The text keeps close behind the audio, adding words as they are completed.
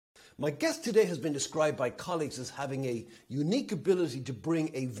My guest today has been described by colleagues as having a unique ability to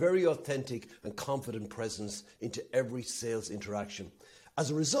bring a very authentic and confident presence into every sales interaction. As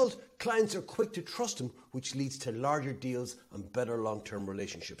a result, clients are quick to trust him, which leads to larger deals and better long-term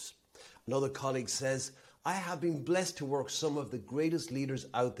relationships. Another colleague says, I have been blessed to work some of the greatest leaders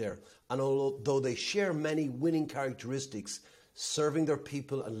out there, and although they share many winning characteristics, serving their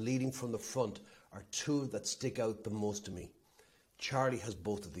people and leading from the front are two that stick out the most to me. Charlie has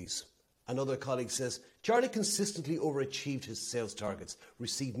both of these. Another colleague says, Charlie consistently overachieved his sales targets,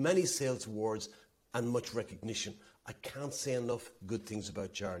 received many sales awards and much recognition. I can't say enough good things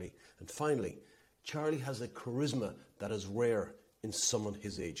about Charlie. And finally, Charlie has a charisma that is rare in someone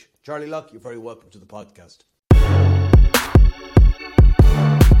his age. Charlie Locke, you're very welcome to the podcast.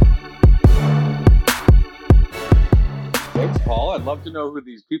 Thanks, Paul. I'd love to know who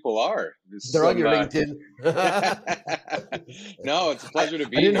these people are. They're on your LinkedIn. No, it's a pleasure to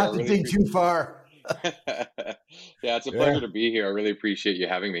be here. I didn't here. have to dig too far. Yeah, it's a pleasure to be here. I really appreciate you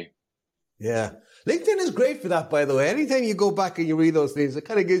having me. Yeah. LinkedIn is great for that, by the way. Anytime you go back and you read those things, it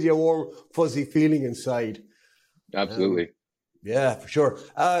kind of gives you a warm, fuzzy feeling inside. Absolutely. Yeah, for sure.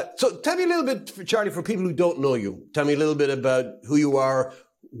 So tell me a little bit, Charlie, for people who don't know you, tell me a little bit about who you are,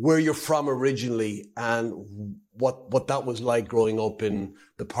 where you're from originally, and what that was like growing up in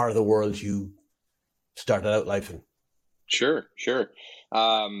the part of the world you started out life in. Sure. So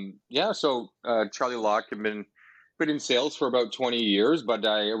Charlie Locke, I've been in sales for about 20 years, but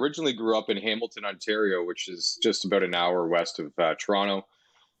I originally grew up in Hamilton, Ontario, which is just about an hour west of Toronto,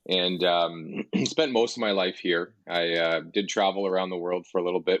 and spent most of my life here. I did travel around the world for a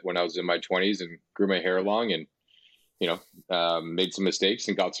little bit when I was in my 20s and grew my hair long and, made some mistakes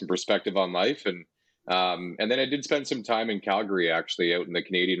and got some perspective on life. And then I did spend some time in Calgary, actually, out in the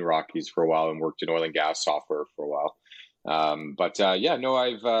Canadian Rockies for a while, and worked in oil and gas software for a while. I've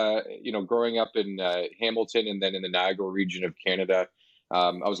growing up in Hamilton and then in the Niagara region of Canada,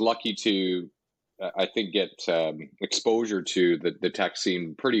 I was lucky to, I think, get exposure to the tech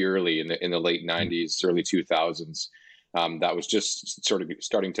scene pretty early in the late 90s, early 2000s. That was just sort of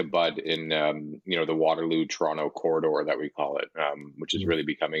starting to bud in, the Waterloo-Toronto corridor that we call it, which is really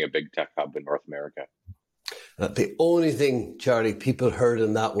becoming a big tech hub in North America. The only thing, Charlie, people heard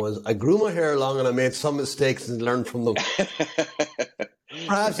in that was, I grew my hair long and I made some mistakes and learned from them.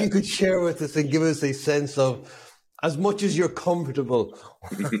 Perhaps you could share with us and give us a sense of, as much as you're comfortable,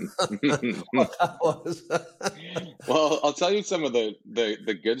 what that was. Well, I'll tell you some of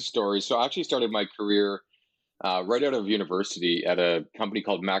the good stories. So I actually started my career right out of university at a company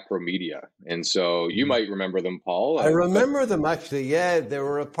called Macromedia. And so you might remember them, Paul. I remember them, actually. Yeah, they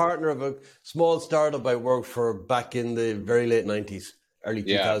were a partner of a small startup I worked for back in the very late 90s, early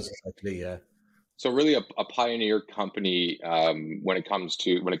 2000s, actually, yeah. So really a pioneer company when it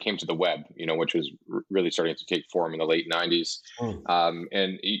came to the web, which was really starting to take form in the late 90s.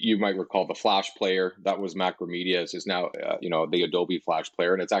 And you might recall the Flash player. That was Macromedia. It's now, the Adobe Flash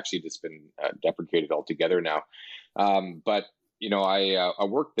player, and it's actually just been deprecated altogether now. I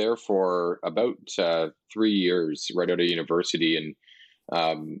worked there for about 3 years right out of university, and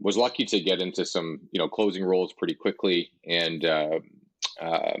was lucky to get into some, closing roles pretty quickly. And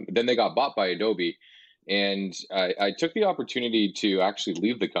then they got bought by Adobe, and I took the opportunity to actually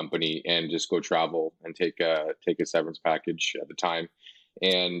leave the company and just go travel and take a severance package at the time.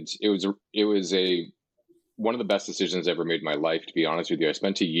 And it was one of the best decisions I ever made in my life, to be honest with you. I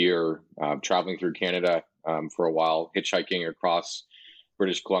spent a year traveling through Canada for a while, hitchhiking across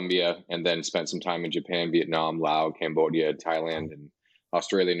British Columbia, and then spent some time in Japan, Vietnam, Laos, Cambodia, Thailand, and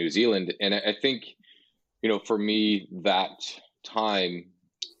Australia, New Zealand. And I think, for me, that time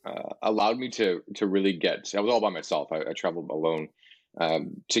allowed me to really I was all by myself. I traveled alone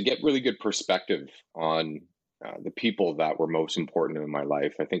to get really good perspective on the people that were most important in my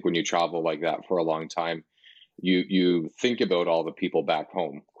life. I think when you travel like that for a long time, you think about all the people back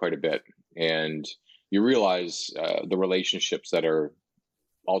home quite a bit, and you realize the relationships that are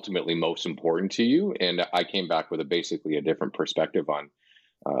ultimately most important to you. And I came back with basically a different perspective on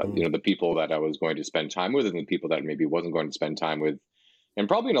the people that I was going to spend time with and the people that maybe wasn't going to spend time with, and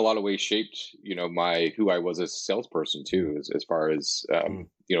probably in a lot of ways shaped, who I was as a salesperson too, as far as,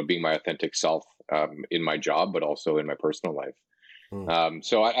 being my authentic self in my job, but also in my personal life.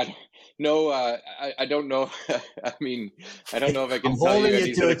 So I don't know. I mean, I don't know if I can tell you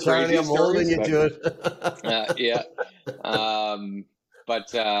any sort of crazy stories. I'm holding you to it. Yeah.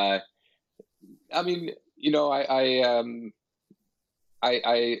 I mean,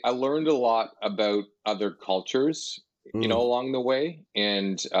 I learned a lot about other cultures, along the way,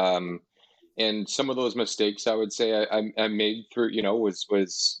 and some of those mistakes I would say I made through, was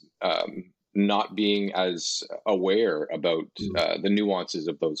not being as aware about the nuances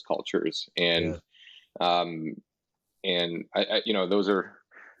of those cultures. Yeah. Um, those are,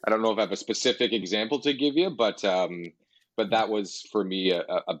 I don't know if I have a specific example to give you, but that was for me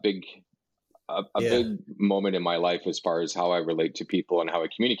a big a Yeah. big moment in my life as far as how I relate to people and how I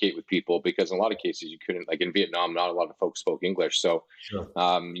communicate with people, because in a lot of cases you couldn't, like in Vietnam, not a lot of folks spoke English. So Sure.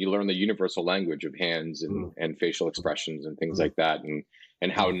 you learn the universal language of hands Mm, and facial expressions and things mm, like that,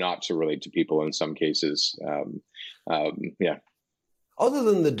 and how mm. not to relate to people in some cases. Yeah. Other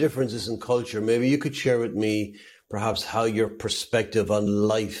than the differences in culture, maybe you could share with me perhaps how your perspective on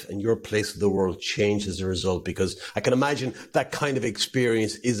life and your place in the world changed as a result, because I can imagine that kind of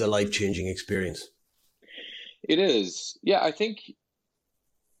experience is a life-changing experience. It is. Yeah, I think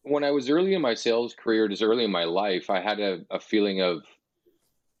when I was early in my sales career, just early in my life, I had a feeling of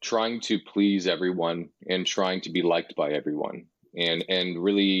trying to please everyone and trying to be liked by everyone, and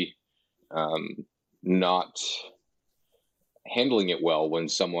really um, not handling it well when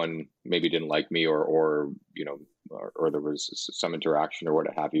someone maybe didn't like me, or there was some interaction or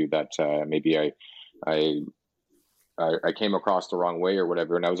what have you that maybe I I came across the wrong way or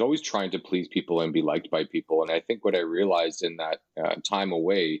whatever. And I was always trying to please people and be liked by people. And I think what I realized in that time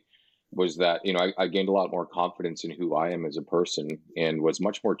away was that, I gained a lot more confidence in who I am as a person, and was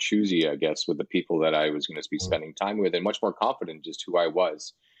much more choosy, I guess, with the people that I was going to be Mm, spending time with, and much more confident just who I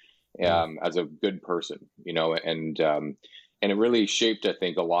was mm, as a good person, and it really shaped, I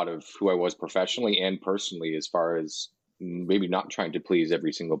think, a lot of who I was professionally and personally, as far as maybe not trying to please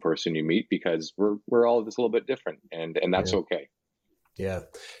every single person you meet, because we're all just a little bit different, and that's yeah, okay. yeah.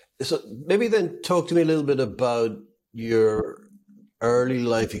 So maybe then talk to me a little bit about your early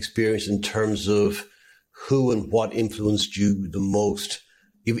life experience in terms of who and what influenced you the most,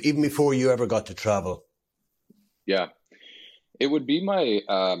 even before you ever got to travel. Yeah, it would be my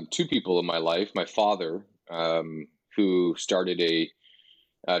two people in my life. My father, who started a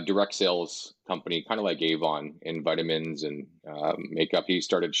direct sales company, kind of like Avon, in vitamins and makeup. He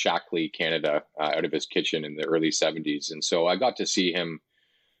started Shackley Canada out of his kitchen in the early 70s. And so I got to see him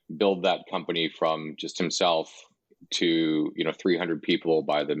build that company from just himself to 300 people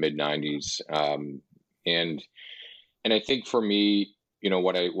by the mid 90s. And and I think for me,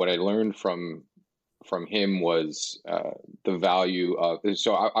 what I learned from him was the value of.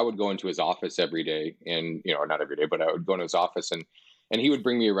 So I would go into his office every day, and not every day, but I would go into his office, and he would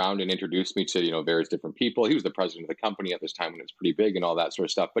bring me around and introduce me to various different people. He was the president of the company at this time when it was pretty big and all that sort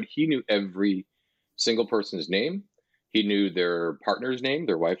of stuff. But he knew every single person's name. He knew their partner's name,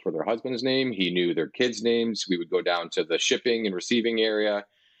 their wife or their husband's name. He knew their kids' names. We would go down to the shipping and receiving area,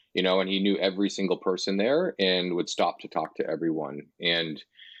 and he knew every single person there and would stop to talk to everyone. And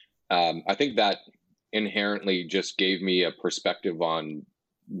I think that inherently just gave me a perspective on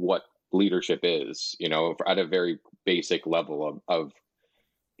what leadership is, at a very basic level of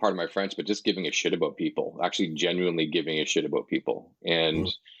part of my French, but just giving a shit about people, actually genuinely giving a shit about people.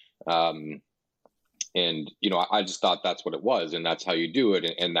 Um, I just thought that's what it was, and that's how you do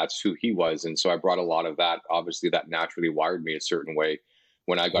it, and that's who he was. And so I brought a lot of that. Obviously, that naturally wired me a certain way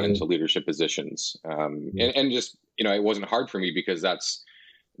when I got Mm, into leadership positions. mm, And just, it wasn't hard for me, because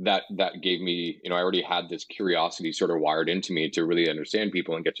that gave me, I already had this curiosity sort of wired into me to really understand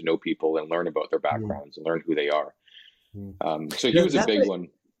people and get to know people and learn about their mm, backgrounds and learn who they are. mm. So he Yeah, was a big one.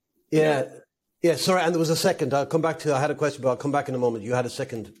 Yeah. yeah, yeah. Sorry, and there was a second. I'll come back to. I had a question, but I'll come back in a moment. You had a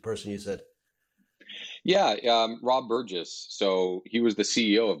second person. You said. Yeah. Rob Burgess. So he was the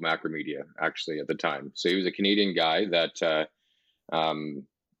CEO of Macromedia actually at the time. So he was a Canadian guy that, um,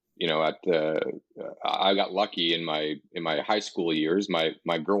 I got lucky in my high school years.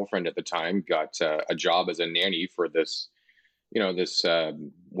 My girlfriend at the time got a job as a nanny for this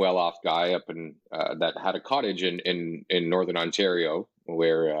well-off guy up in that had a cottage in northern Ontario,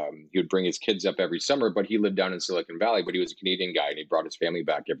 where he would bring his kids up every summer. But he lived down in Silicon Valley. But he was a Canadian guy, and he brought his family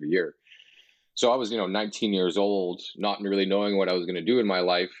back every year. So I was 19 years old, not really knowing what I was going to do in my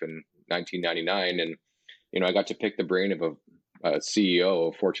life in 1999, and I got to pick the brain of a CEO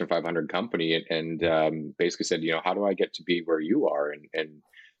of a Fortune 500 company, and basically said, how do I get to be where you are, and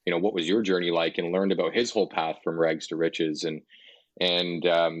what was your journey like, and learned about his whole path from rags to riches, and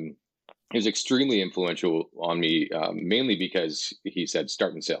he was extremely influential on me, mainly because he said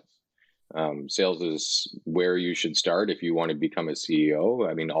start in sales. Sales is where you should start if you want to become a CEO.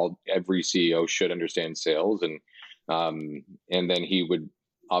 I mean, every CEO should understand sales, and then he would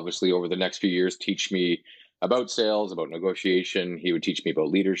obviously over the next few years teach me about sales, about negotiation. He would teach me about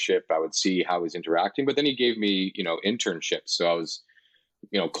leadership. I would see how he's interacting, but then he gave me internships. So I was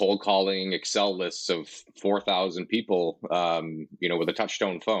cold calling Excel lists of 4,000 people, with a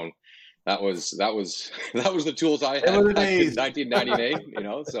touchtone phone. That was that was the tools I They were had the back in days.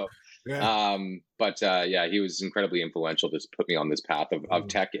 1998. So, Yeah. yeah, he was incredibly influential. To put me on this path of Mm.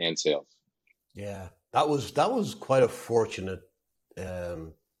 tech and sales. Yeah, that was quite a fortunate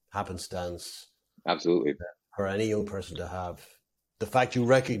happenstance Absolutely. for any young person to have. The fact you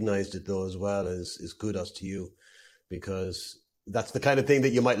recognized it though as well is kudos to you, because that's the kind of thing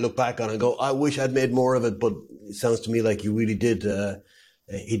that you might look back on and go, I wish I'd made more of it. But it sounds to me like you really did.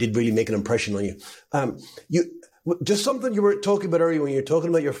 He did really make an impression on you. You just something you were talking about earlier when you were talking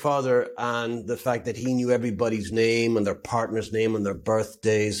about your father and the fact that he knew everybody's name and their partner's name and their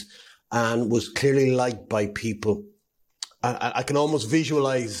birthdays and was clearly liked by people. I can almost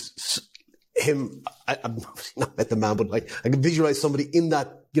visualize him. I'm not met the man, but like I can visualize somebody in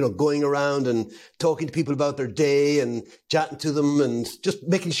that, going around and talking to people about their day and chatting to them and just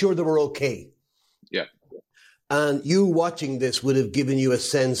making sure they were okay. Yeah. And you watching this would have given you a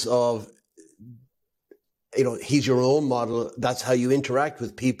sense of, he's your own model. That's how you interact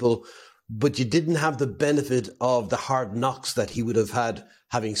with people, but you didn't have the benefit of the hard knocks that he would have had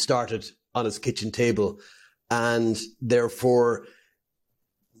having started on his kitchen table. And therefore,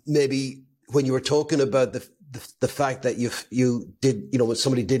 maybe when you were talking about the fact that you did, when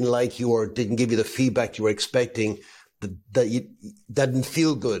somebody didn't like you or didn't give you the feedback you were expecting, that you that didn't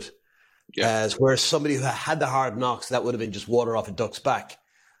feel good. Yeah. As where somebody who had the hard knocks, that would have been just water off a duck's back.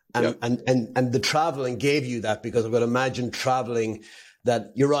 And, and the traveling gave you that, because I've got to imagine traveling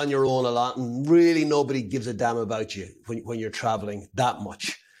that you're on your own a lot and really nobody gives a damn about you when you're traveling that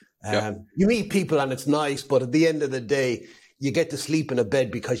much. You meet people and it's nice, but at the end of the day, you get to sleep in a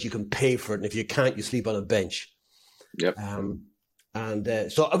bed because you can pay for it. And if you can't, you sleep on a bench. Yep.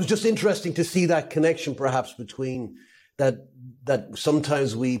 So it was just interesting to see that connection perhaps between that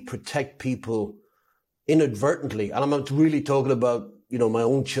sometimes we protect people inadvertently. And I'm not really talking about, my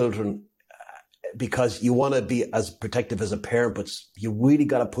own children, because you want to be as protective as a parent, but you really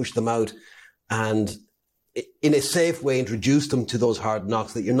got to push them out and in a safe way introduce them to those hard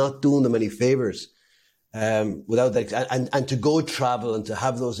knocks, that you're not doing them any favors without that. And to go travel and to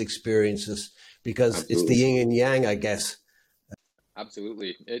have those experiences, because Absolutely. It's the yin and yang, I guess.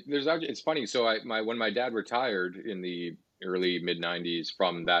 Absolutely. It's funny. So when my dad retired in the early mid 90s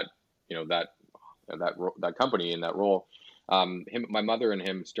from that, that company in that role, my mother and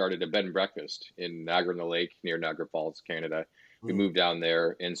him started a bed and breakfast in Niagara-on-the-Lake near Niagara Falls, Canada. We moved down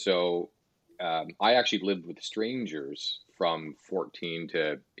there. And so I actually lived with strangers from 14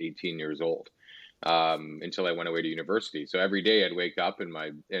 to 18 years old until I went away to university. So every day I'd wake up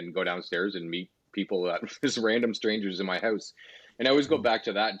and go downstairs and meet people, just random strangers in my house. And I always go back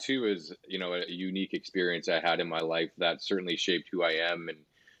to that too, as, a unique experience I had in my life that certainly shaped who I am. And,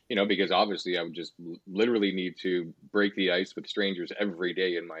 because obviously I would just literally need to break the ice with strangers every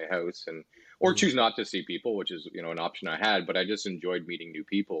day in my house, or choose not to see people, which is, an option I had, but I just enjoyed meeting new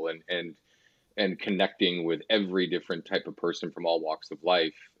people and connecting with every different type of person from all walks of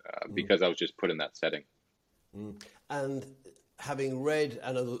life, because I was just put in that setting. And having read,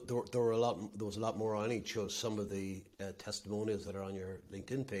 I know there was a lot more. I only chose some of the testimonials that are on your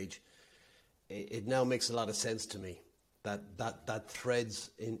LinkedIn page. It now makes a lot of sense to me that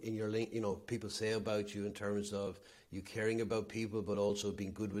threads in your link. People say about you in terms of you caring about people, but also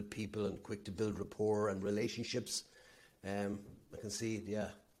being good with people and quick to build rapport and relationships. I can see,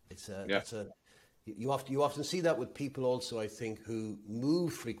 that's you often see that with people also, I think, who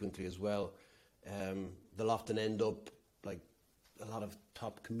move frequently as well. They'll often end up like a lot of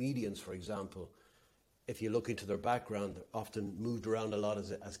top comedians, for example. If you look into their background, they're often moved around a lot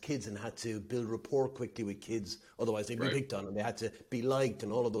as kids and had to build rapport quickly with kids. Otherwise, they'd be picked on, and they had to be liked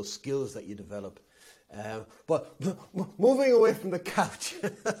and all of those skills that you develop. But moving away from the couch.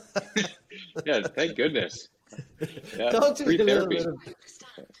 Yeah, thank goodness. Yeah, Talk to me a little bit. therapy.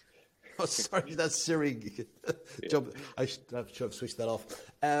 Oh, sorry, that's Siri. I should have switched that off.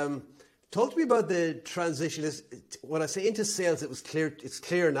 Talk to me about the transition. When I say into sales, it's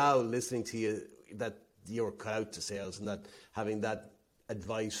clear now listening to you that you're cut out to sales, and that having that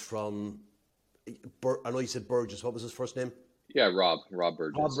advice from, I know you said Burgess. What was his first name? Yeah, Rob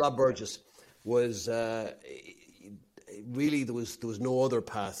Burgess. Rob Burgess was really there was no other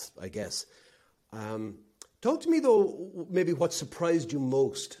path, I guess. Talk to me though, maybe what surprised you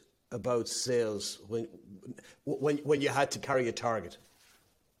most about sales when you had to carry a target.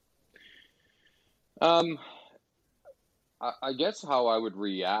 I guess how I would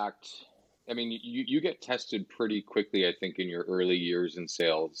react. I mean, you get tested pretty quickly, I think, in your early years in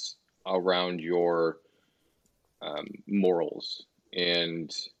sales around your morals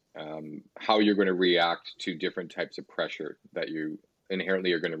and how you're going to react to different types of pressure that you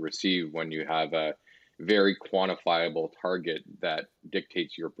inherently are going to receive when you have a very quantifiable target that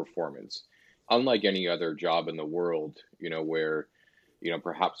dictates your performance. Unlike any other job in the world, where,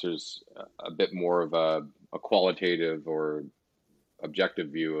 perhaps there's a bit more of a qualitative or objective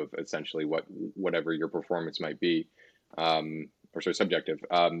view of essentially whatever your performance might be, or sort of subjective.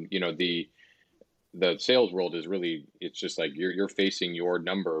 The sales world is really, it's just like you're facing your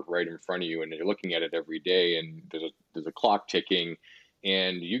number right in front of you, and you're looking at it every day, and there's a clock ticking,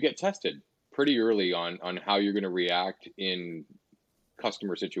 and you get tested pretty early on how you're going to react in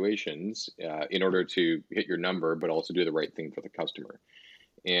customer situations, in order to hit your number, but also do the right thing for the customer.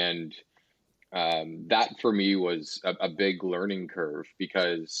 And that for me was a big learning curve,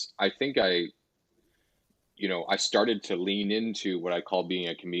 because I think I started to lean into what I call being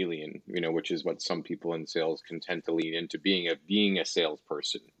a chameleon, which is what some people in sales can tend to lean into, being a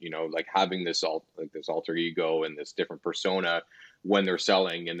salesperson, like having this alter ego and this different persona when they're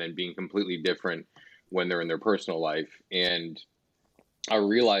selling, and then being completely different when they're in their personal life. And I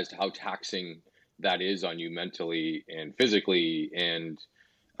realized how taxing that is on you mentally and physically, and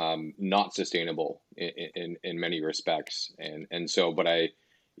not sustainable in many respects. And so, but I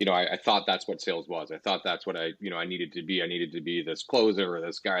thought that's what sales was. I thought that's what I needed to be. I needed to be this closer, or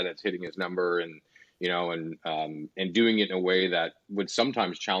this guy that's hitting his number, and doing it in a way that would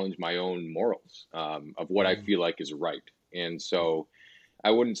sometimes challenge my own morals, of what I feel like is right. And so I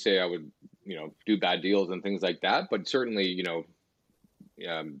wouldn't say I would, do bad deals and things like that, but certainly,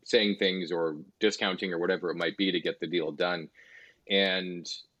 saying things or discounting or whatever it might be to get the deal done. And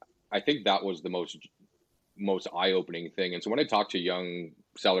I think that was the most eye-opening thing. And so when I talk to young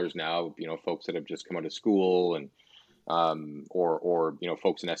sellers now, folks that have just come out of school, and or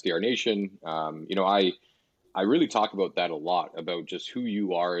folks in SDR Nation, I really talk about that a lot, about just who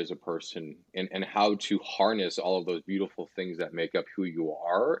you are as a person, and how to harness all of those beautiful things that make up who you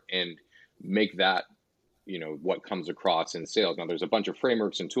are, and make that what comes across in sales. Now, there's a bunch of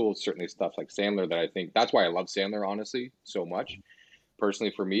frameworks and tools, certainly stuff like Sandler, that I think that's why I love Sandler, honestly, so much.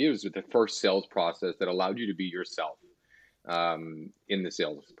 Personally, for me, it was the first sales process that allowed you to be yourself, in the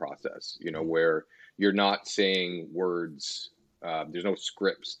sales process, where you're not saying words. There's no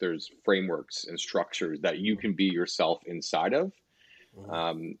scripts, there's frameworks and structures that you can be yourself inside of.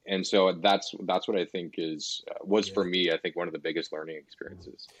 And so that's what I think was for me, I think, one of the biggest learning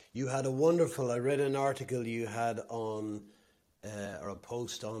experiences. You had I read an article you had on, or a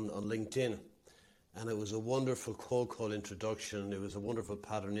post on LinkedIn, and it was a wonderful cold call introduction. It was a wonderful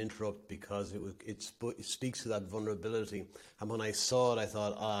pattern interrupt, because it speaks to that vulnerability. And when I saw it, I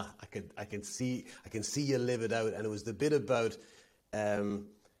thought, I can see you live it out. And it was the bit about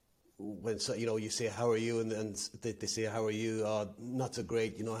when you say, how are you, and they say, how are you? Not so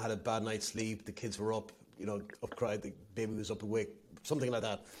great. I had a bad night's sleep. The kids were up. Up cried. The baby was up awake. Something like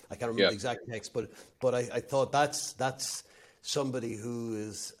that. I can't remember the exact text, but I thought that's somebody who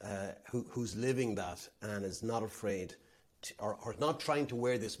is who's living that, and is not afraid or not trying to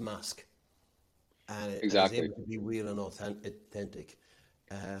wear this mask, and exactly, is able to be real and authentic.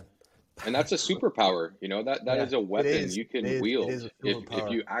 And that's a superpower, that is a weapon you can wield if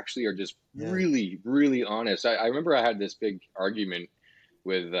you actually are just really, really honest. I remember I had this big argument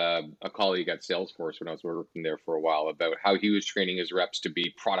with a colleague at Salesforce when I was working there for a while, about how he was training his reps to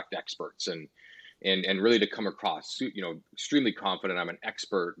be product experts, and really to come across, extremely confident. I'm an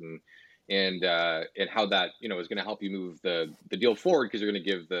expert, and how that, is going to help you move the deal forward, because you're going to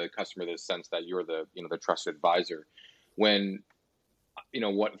give the customer this sense that you're the trusted advisor. When,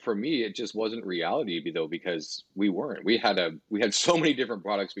 what for me, it just wasn't reality, though, because we weren't. We had so many different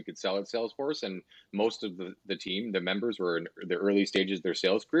products we could sell at Salesforce, and most of the team, the members, were in the early stages of their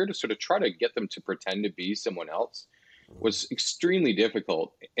sales career. To sort of try to get them to pretend to be someone else was extremely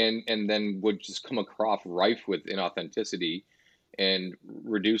difficult, and then would just come across rife with inauthenticity and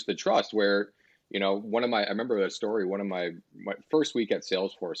reduce the trust. Where, I remember a story, one of my first week at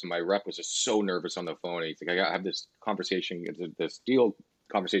Salesforce, and my rep was just so nervous on the phone. He's like, I have this conversation, this deal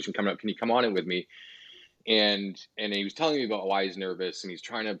conversation coming up. Can you come on it with me? And he was telling me about why he's nervous, and he's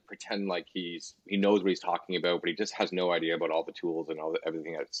trying to pretend like he knows what he's talking about, but he just has no idea about all the tools and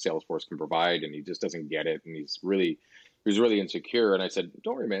everything that Salesforce can provide, and he just doesn't get it, and he's really insecure. And I said,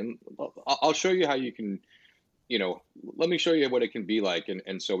 don't worry, man, I'll show you how you can, let me show you what it can be like.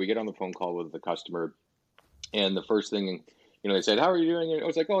 And so we get on the phone call with the customer, and the first thing, they said, how are you doing? And I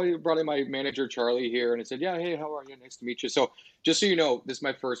was like, oh, you brought in my manager, Charlie, here. And I said, yeah, hey, how are you? Nice to meet you. So just so you know, this is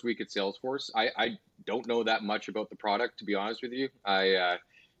my first week at Salesforce. I don't know that much about the product, to be honest with you.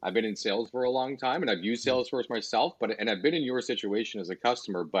 I've been in sales for a long time, and I've used Salesforce myself, and I've been in your situation as a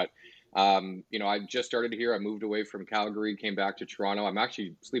customer. But I just started here. I moved away from Calgary, came back to Toronto. I'm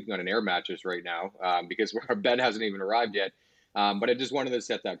actually sleeping on an air mattress right now because our bed hasn't even arrived yet. But I just wanted to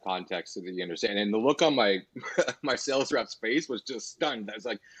set that context so that you understand. And the look on my my sales rep's face was just stunned. I was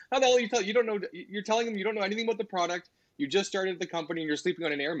like, "How the hell you don't know? You're telling them you don't know anything about the product. You just started the company and you're sleeping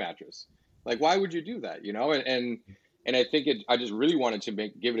on an air mattress. Like, why would you do that? And I think I just really wanted to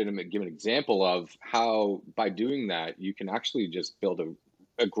give an example of how by doing that you can actually just build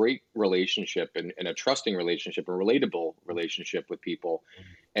a great relationship and a trusting relationship, a relatable relationship with people,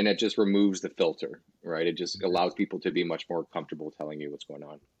 and it just removes the filter, right? It just allows people to be much more comfortable telling you what's going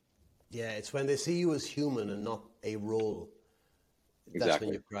on. Yeah, it's when they see you as human and not a role. That's Exactly.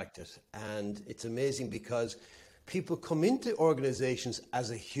 when you cracked it. And it's amazing because people come into organizations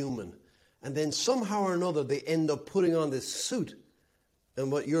as a human, and then somehow or another they end up putting on this suit.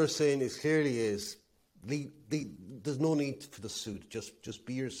 And what you're saying is there's no need for the suit. Just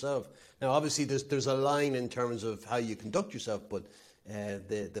be yourself. Now, obviously, there's a line in terms of how you conduct yourself, but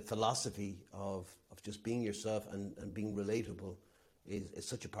the philosophy of just being yourself and being relatable is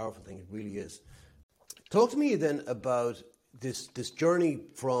such a powerful thing. It really is. Talk to me then about this journey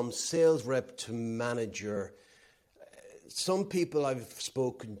from sales rep to manager. Some people I've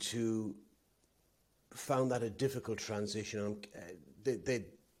spoken to found that a difficult transition. They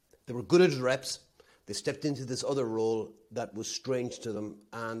were good as reps. They stepped into this other role that was strange to them,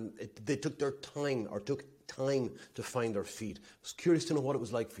 and they took time to find their feet. I was curious to know what it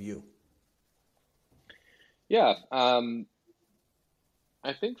was like for you. Yeah.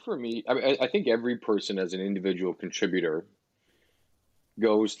 I think for me, I think every person as an individual contributor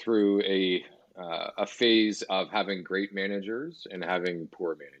goes through a phase of having great managers and having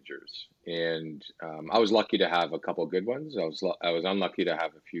poor managers. And I was lucky to have a couple good ones. I was unlucky to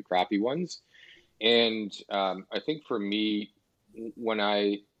have a few crappy ones. And I think for me, when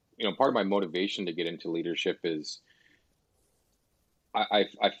part of my motivation to get into leadership is I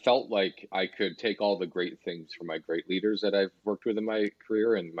felt like I could take all the great things from my great leaders that I've worked with in my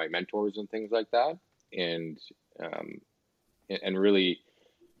career and my mentors and things like that, and um, and really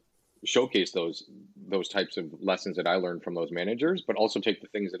showcase those types of lessons that I learned from those managers, but also take the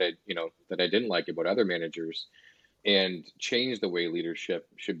things that I didn't like about other managers and change the way leadership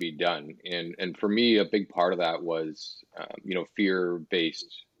should be done. And for me, a big part of that was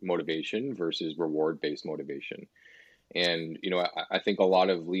fear-based motivation versus reward-based motivation. And I think a lot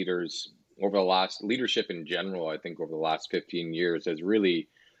of leaders over the last leadership in general, I think over the last 15 years has really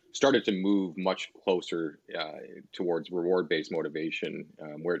started to move much closer towards reward-based motivation,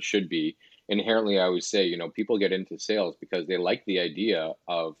 where it should be. Inherently, I always say, people get into sales because they like the idea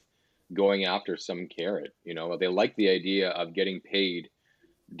of going after some carrot. They like the idea of getting paid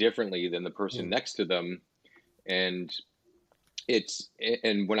differently than the person Mm. next to them. And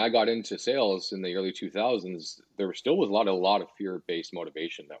and when I got into sales in the early 2000s, there still was a lot of fear-based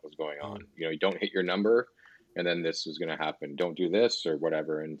motivation that was going on. Mm. You don't hit your number, and then this was going to happen. Don't do this or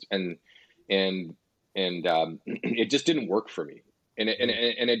whatever. And it just didn't work for me. And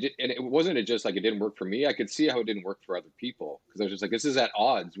it wasn't just like it didn't work for me. I could see how it didn't work for other people because I was just like, this is at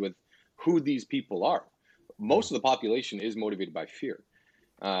odds with who these people are. Most of the population is motivated by fear.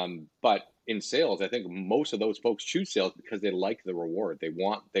 But in sales, I think most of those folks choose sales because they like the reward. They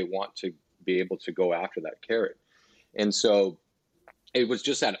want to be able to go after that carrot. And so it was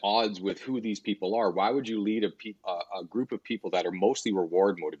just at odds with who these people are. Why would you lead a group of people that are mostly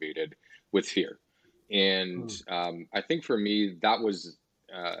reward motivated with fear? And I think for me, that was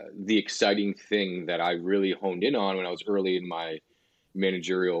the exciting thing that I really honed in on when I was early in my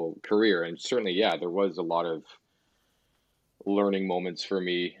managerial career. And certainly, yeah, there was a lot of learning moments for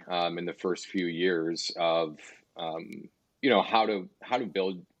me in the first few years of how to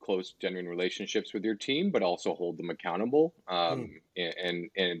build close, genuine relationships with your team, but also hold them accountable,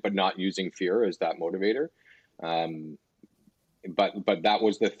 and but not using fear as that motivator. But that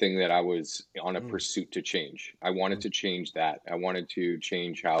was the thing that I was on a pursuit to change. I wanted to change that. I wanted to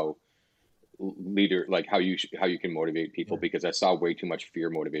change how how you can motivate people because I saw way too much fear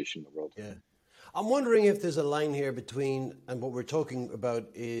motivation in the world. Yeah. I'm wondering if there's a line here between, and what we're talking about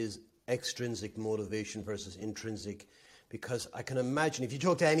is extrinsic motivation versus intrinsic, because I can imagine if you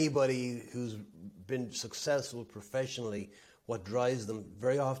talk to anybody who's been successful professionally, what drives them,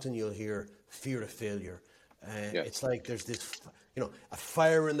 very often you'll hear fear of failure. It's like there's this, a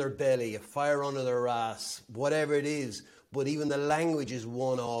fire in their belly, a fire under their ass, whatever it is. But even the language is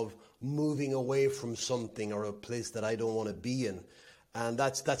one of moving away from something or a place that I don't want to be in. And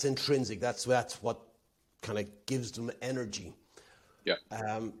that's intrinsic. That's what kind of gives them energy. Yeah.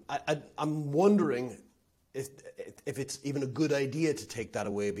 I'm wondering if it's even a good idea to take that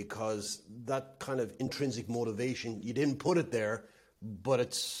away, because that kind of intrinsic motivation, you didn't put it there, but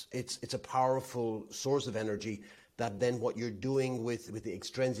it's a powerful source of energy that then what you're doing with the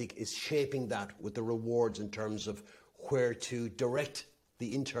extrinsic is shaping that with the rewards in terms of where to direct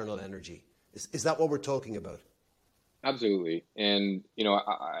the internal energy. Is that what we're talking about? Absolutely. And,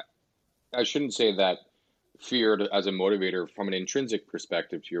 I shouldn't say that fear as a motivator from an intrinsic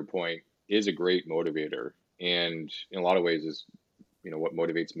perspective, to your point, is a great motivator. And in a lot of ways is, what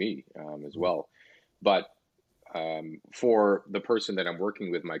motivates me as well. But for the person that I'm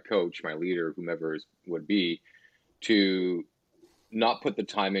working with, my coach, my leader, whomever would be, to not put the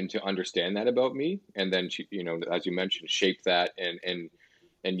time in to understand that about me, and then, as you mentioned, shape that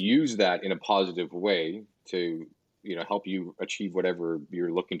and use that in a positive way to, help you achieve whatever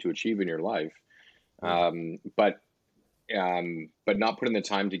you're looking to achieve in your life. But not putting the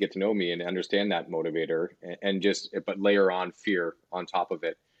time to get to know me and understand that motivator, but layer on fear on top of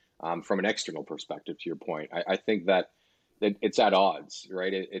it, from an external perspective. To your point, I think that it's at odds,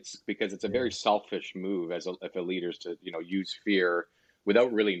 right? It's because it's a very selfish move if a leader's to, use fear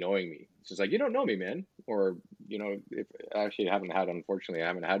without really knowing me. It's just like, you don't know me, man. Or, if actually unfortunately, I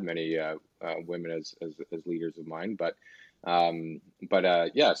haven't had many women as leaders of mine,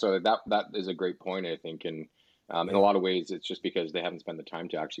 yeah, so that is a great point, I think. And in a lot of ways, it's just because they haven't spent the time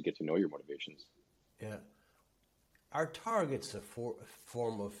to actually get to know your motivations. Yeah. Are targets a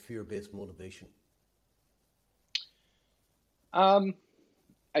form of fear-based motivation?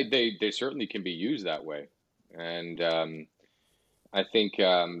 They certainly can be used that way. And I think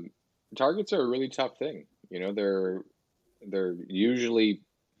targets are a really tough thing. They're usually,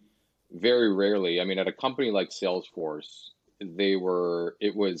 very rarely. I mean, at a company like Salesforce,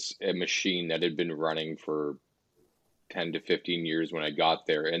 it was a machine that had been running for 10 to 15 years when I got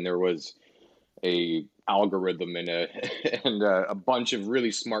there. And there was a algorithm and a bunch of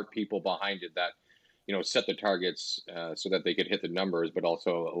really smart people behind it that, set the targets so that they could hit the numbers, but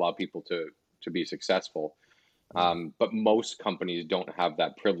also allow people to be successful. But most companies don't have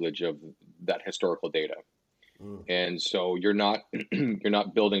that privilege of that historical data. And so you're not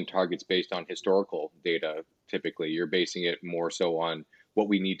building targets based on historical data. Typically, you're basing it more so on what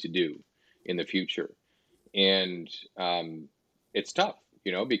we need to do in the future. And it's tough,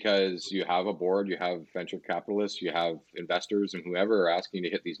 because you have a board, you have venture capitalists, you have investors, and whoever are asking you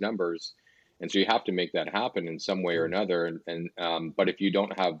to hit these numbers. And so you have to make that happen in some way or another. But if you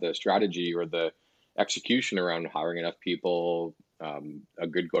don't have the strategy or the execution around hiring enough people, a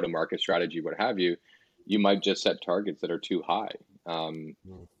good go-to-market strategy, what have you, you might just set targets that are too high.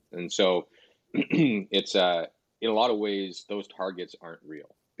 And so it's in a lot of ways, those targets aren't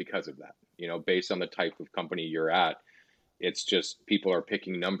real because of that. Based on the type of company you're at, it's just people are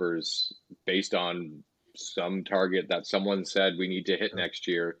picking numbers based on some target that someone said we need to hit next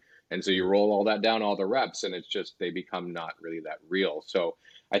year. And so you roll all that down, all the reps, and it's just, they become not really that real. So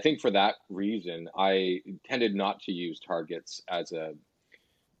I think for that reason, I tended not to use targets as a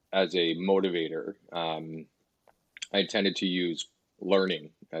motivator. I tended to use learning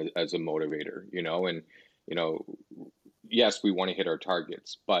as a motivator, and, yes, we want to hit our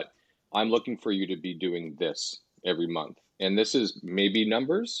targets, but I'm looking for you to be doing this every month. And this is maybe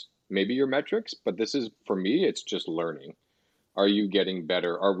numbers, maybe your metrics, but this is, for me, it's just learning. Are you getting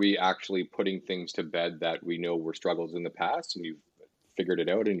better? Are we actually putting things to bed that we know were struggles in the past and you've figured it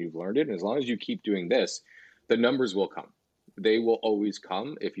out and you've learned it? And as long as you keep doing this, the numbers will come. They will always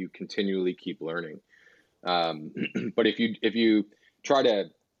come if you continually keep learning. But if you try to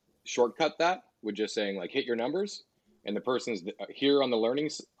shortcut that with just saying like hit your numbers, and the person's here on the learning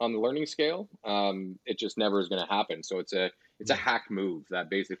scale, it just never is going to happen. So it's a hack move that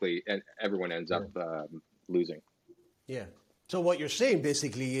basically everyone ends up losing. Yeah. So what you're saying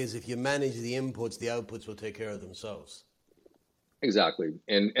basically is if you manage the inputs, the outputs will take care of themselves. Exactly.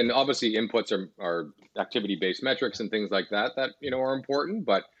 And obviously inputs are activity-based metrics and things like that are important,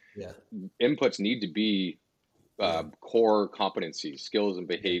 but inputs need to be core competencies, skills and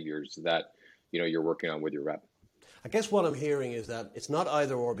behaviors that you're working on with your rep. I guess what I'm hearing is that it's not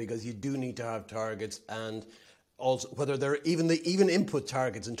either or, because you do need to have targets, and also whether they're even input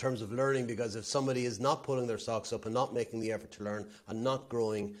targets in terms of learning, because if somebody is not pulling their socks up and not making the effort to learn and not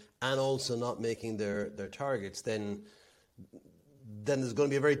growing and also not making their targets, then there's going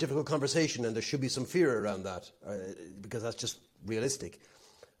to be a very difficult conversation, and there should be some fear around that, because that's just realistic.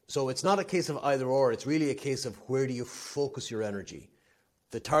 So it's not a case of either or, it's really a case of where do you focus your energy.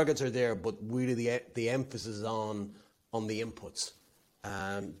 The targets are there, but really the emphasis is on the inputs.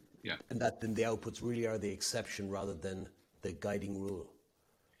 And that then the outputs really are the exception rather than the guiding rule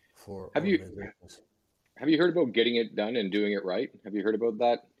for Have you organizations. have you heard about getting it done and doing it right? Have you heard about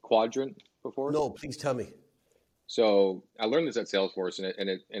that quadrant before? No, please tell me. So I learned this at Salesforce,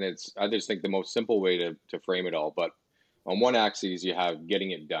 and it's I just think the most simple way to frame it all. But on one axis, you have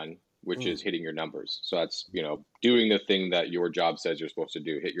getting it done, which Mm, is hitting your numbers. So that's doing the thing that your job says you're supposed to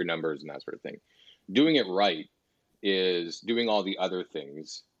do, hit your numbers and that sort of thing. Doing it right is doing all the other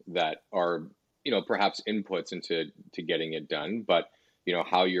things that are perhaps inputs into getting it done, but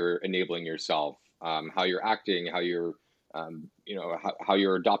how you're enabling yourself, how you're acting, how you're how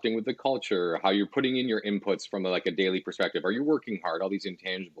you're adopting with the culture, how you're putting in your inputs from like a daily perspective. Are you working hard? All these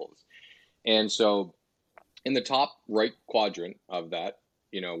intangibles. And so in the top right quadrant of that,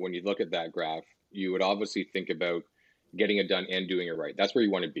 when you look at that graph, you would obviously think about getting it done and doing it right. That's where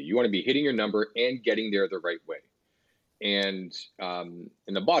you want to be. You want to be hitting your number and getting there the right way. And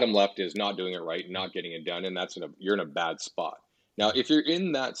in the bottom left is not doing it right, not getting it done, and you're in a bad spot. Now, if you're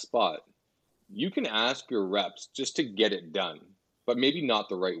in that spot, you can ask your reps just to get it done, but maybe not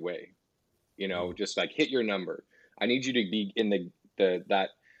the right way. mm, Just like hit your number. I need you to be in the that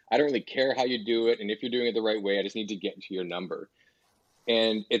I don't really care how you do it, and if you're doing it the right way, I just need to get to your number.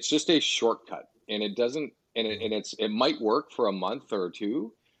 And it's just a shortcut, and it doesn't, mm. it might work for a month or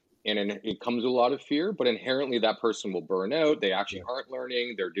two, and it comes with a lot of fear, but inherently that person will burn out. They actually Yeah, aren't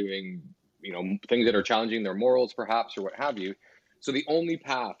learning. They're doing, things that are challenging their morals, perhaps, or what have you. So the only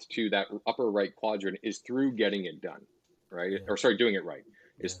path to that upper right quadrant is through getting it done, right? yeah, Or sorry, doing it right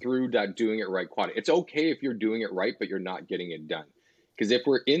is yeah, through that doing it right quadrant. It's okay if you're doing it right, but you're not getting it done. Because if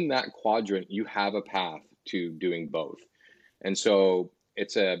we're in that quadrant, you have a path to doing both. And so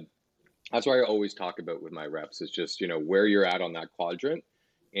that's why I always talk about with my reps is just, where you're at on that quadrant.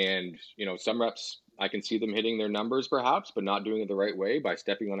 And, some reps, I can see them hitting their numbers perhaps, but not doing it the right way by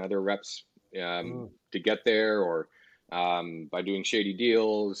stepping on other reps mm, to get there, or by doing shady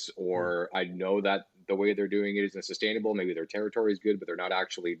deals, mm. or I know that the way they're doing it isn't sustainable. Maybe their territory is good, but they're not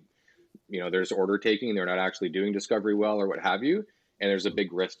actually, there's order taking, they're not actually doing discovery well, or what have you. And there's a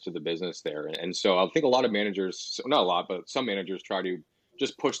big risk to the business there. And so I think a lot of managers, not a lot, but some managers try to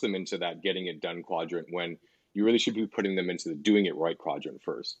just push them into that getting it done quadrant when you really should be putting them into the doing it right quadrant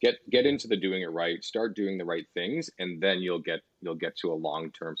first. Get into the doing it right, start doing the right things, and then you'll get to a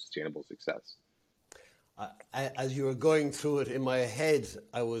long-term sustainable success. As you were going through it in my head,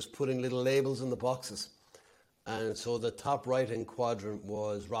 I was putting little labels in the boxes. And so the top right hand quadrant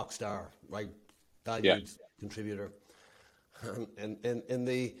was rock star, right? Yeah. Valued contributor. And in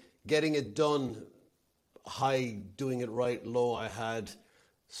the getting it done, high, doing it right, low, I had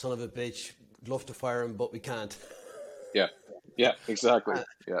son of a bitch, love to fire him, but we can't. Yeah. Yeah, exactly. And,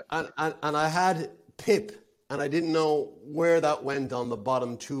 Yeah. and I had Pip, and I didn't know where that went on the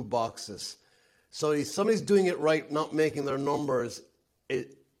bottom two boxes. So if somebody's doing it right, not making their numbers, do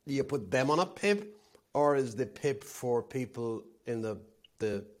you put them on a Pip, or is the Pip for people in the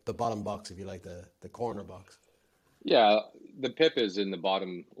bottom box, if you like, the corner box? Yeah, the PIP is in the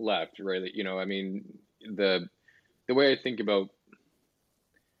bottom left, right? I mean, the the way I think about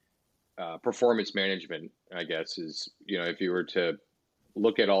performance management, I guess, is if you were to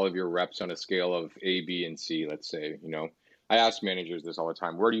look at all of your reps on a scale of A, B, and C, let's say, I ask managers this all the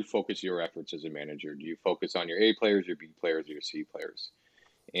time. Where do you focus your efforts as a manager? Do you focus on your A players, your B players, or your C players?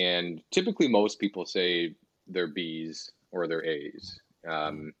 And typically, most people say they're Bs or they're As.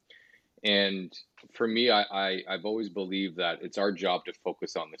 Um, and for me, I've always believed that it's our job to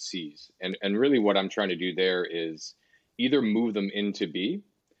focus on the Cs. And really, what I'm trying to do there is either move them into B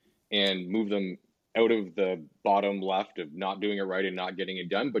and move them out of the bottom left of not doing it right and not getting it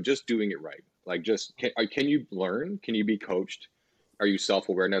done, but just doing it right. Like, just can you learn? Can you be coached? Are you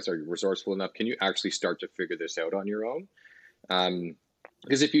self-awareness? Are you resourceful enough? Can you actually start to figure this out on your own? Um,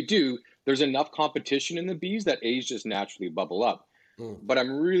 because if you do, there's enough competition in the Bs that As just naturally bubble up. Mm. But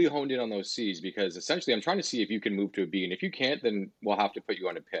I'm really honed in on those Cs because essentially I'm trying to see if you can move to a B. And if you can't, then we'll have to put you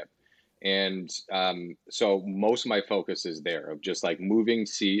on a PIP. And so most of my focus is there of just like moving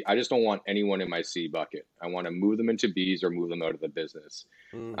C. I just don't want anyone in my C bucket. I want to move them into Bs or move them out of the business.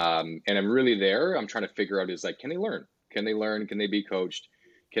 Mm. And I'm really there. I'm trying to figure out is like, can they learn? Can they learn? Can they be coached?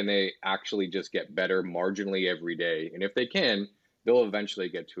 Can they actually just get better marginally every day? And if they can, they'll eventually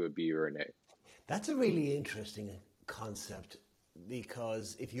get to a B or an A. That's a really interesting concept,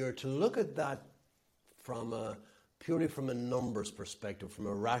 because if you're to look at that purely from a numbers perspective, from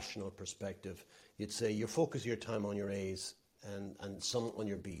a rational perspective, you'd say you focus your time on your A's and some on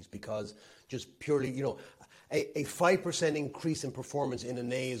your B's, because just purely, a 5% increase in performance in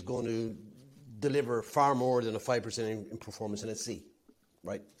an A is going to deliver far more than a 5% in performance in a C.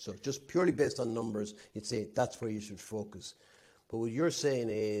 right? So just purely based on numbers, you'd say that's where you should focus. But what you're saying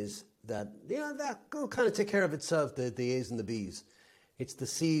is that, that will kind of take care of itself, the A's and the B's. It's the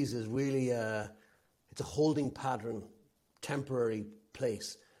C's is really it's a holding pattern, temporary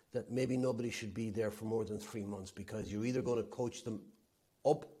place that maybe nobody should be there for more than 3 months, because you're either going to coach them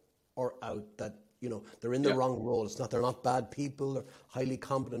up or out. That they're in the wrong role. They're not bad people. They're highly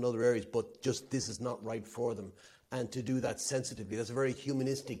competent in other areas, but just this is not right for them. And to do that sensitively, that's a very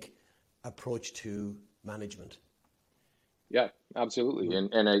humanistic approach to management. Yeah, absolutely.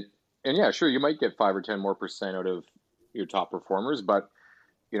 And yeah, sure, you might get 5 or 10 more percent out of your top performers, but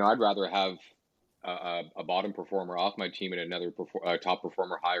I'd rather have a bottom performer off my team and another top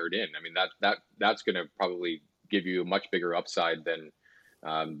performer hired in. I mean, that's going to probably give you a much bigger upside than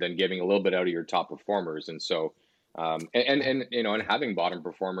giving a little bit out of your top performers. And so, and having bottom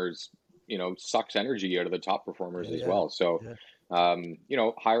performers, sucks energy out of the top performers as well. So,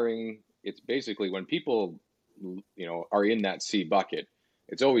 hiring, it's basically when people, are in that C bucket,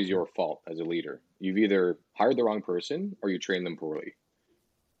 it's always your fault as a leader. You've either hired the wrong person or you train them poorly.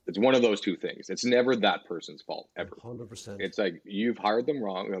 It's one of those two things. It's never that person's fault, ever. 100%. It's like you've hired the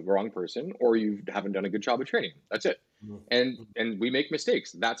wrong person, or you haven't done a good job of training. That's it. Mm-hmm. And we make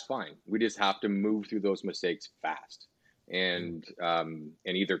mistakes. That's fine. We just have to move through those mistakes fast, and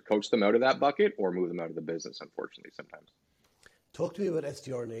either coach them out of that bucket or move them out of the business, unfortunately, sometimes. Talk to me about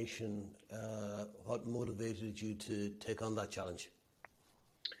SDR Nation. What motivated you to take on that challenge?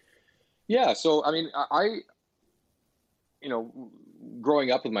 Yeah, so I mean, I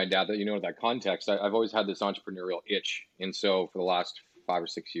growing up with my dad, that context, I've always had this entrepreneurial itch. And so for the last 5 or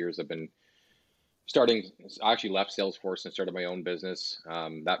 6 years, I've been I actually left Salesforce and started my own business.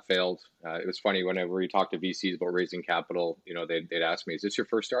 That failed. It was funny, whenever we talked to VCs about raising capital, they'd ask me, is this your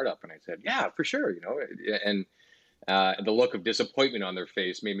first startup? And I said, yeah, for sure. And the look of disappointment on their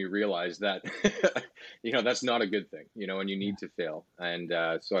face made me realize that, that's not a good thing, and you need to fail. And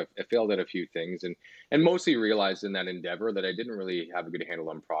so I failed at a few things, and mostly realized in that endeavor that I didn't really have a good handle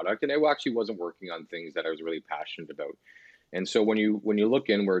on product, and I actually wasn't working on things that I was really passionate about. And so when you look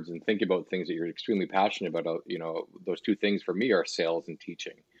inwards and think about things that you're extremely passionate about, those two things for me are sales and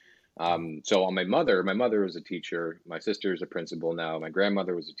teaching. So on my mother was a teacher. My sister is a principal now. My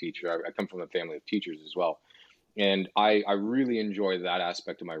grandmother was a teacher. I come from a family of teachers as well. And I really enjoy that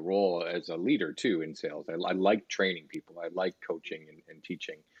aspect of my role as a leader too in sales. I like training people. I like coaching and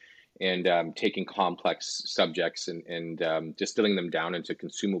teaching, and taking complex subjects and distilling them down into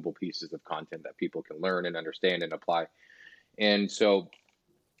consumable pieces of content that people can learn and understand and apply. And so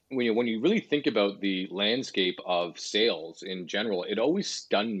when you really think about the landscape of sales in general, it always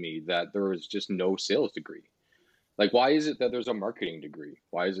stunned me that there was just no sales degree. Like, why is it that there's a marketing degree?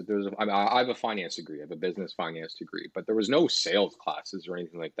 Why is it I have a finance degree, I have a business finance degree, but there was no sales classes or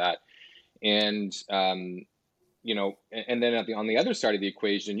anything like that. And, and then on the other side of the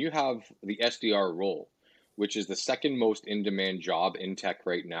equation, you have the SDR role, which is the second most in-demand job in tech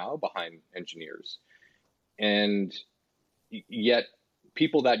right now behind engineers. And yet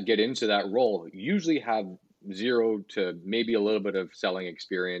people that get into that role usually have 0 to maybe a little bit of selling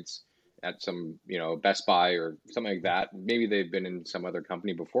experience at some, Best Buy or something like that. Maybe they've been in some other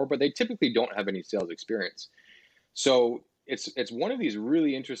company before, but they typically don't have any sales experience. So it's one of these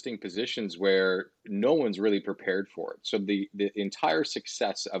really interesting positions where no one's really prepared for it. So the entire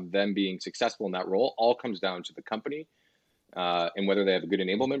success of them being successful in that role all comes down to the company, and whether they have a good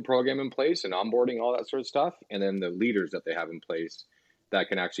enablement program in place and onboarding, all that sort of stuff, and then the leaders that they have in place that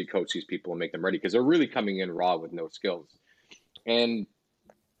can actually coach these people and make them ready, because they're really coming in raw with no skills. And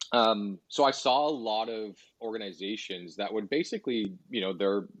so I saw a lot of organizations that would basically,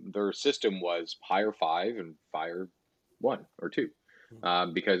 their system was hire 5 and fire 1 or 2,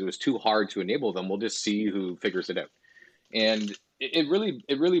 because it was too hard to enable them. We'll just see who figures it out. And it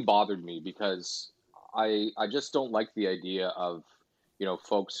really bothered me, because I just don't like the idea of,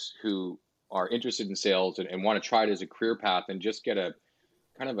 folks who are interested in sales and want to try it as a career path and just get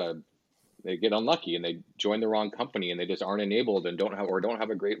they get unlucky and they join the wrong company and they just aren't enabled and don't have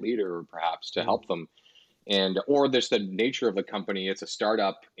a great leader perhaps to help them. Or there's the nature of the company. It's a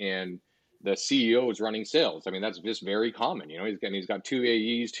startup and the CEO is running sales. I mean, that's just very common. He's got 2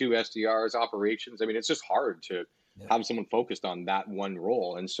 AEs, 2 SDRs, operations. I mean, it's just hard to have someone focused on that one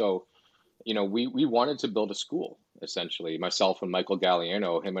role. And so, we wanted to build a school, essentially. Myself and Michael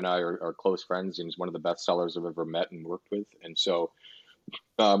Galliano, him and I are close friends, and he's one of the best sellers I've ever met and worked with. And so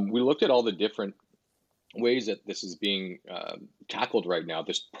we looked at all the different ways that this is being tackled right now,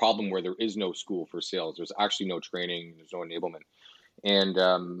 this problem where there is no school for sales. There's actually no training. There's no enablement.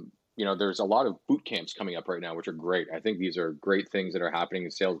 And, there's a lot of boot camps coming up right now, which are great. I think these are great things that are happening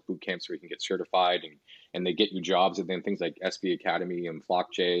in sales boot camps where you can get certified and they get you jobs, and then things like SB Academy and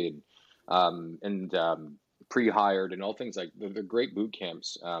FlockJ and pre-hired and all things like they're great boot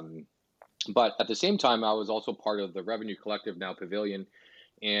camps. But at the same time, I was also part of the Revenue Collective, now Pavilion,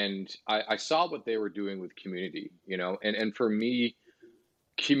 and I saw what they were doing with community, and for me,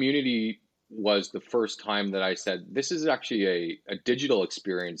 community was the first time that I said, this is actually a digital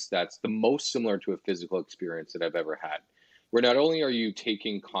experience that's the most similar to a physical experience that I've ever had, where not only are you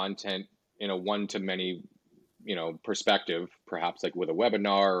taking content in a one-to-many, perspective, perhaps like with a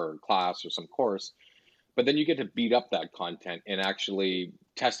webinar or class or some course, but then you get to beat up that content and actually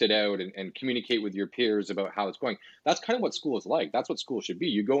test it out and communicate with your peers about how it's going. That's kind of what school is like. That's what school should be.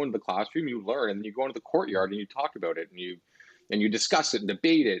 You go into the classroom, you learn, and then you go into the courtyard and you talk about it, and you discuss it and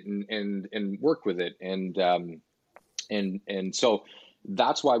debate it and work with it. And so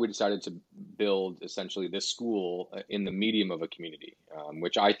that's why we decided to build essentially this school in the medium of a community,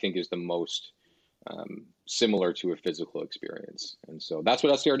 which I think is the most similar to a physical experience. And so that's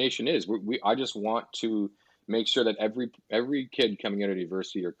what SDR Nation is. I just want to make sure that every kid coming out of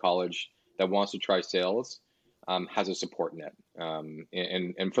university or college that wants to try sales has a support net.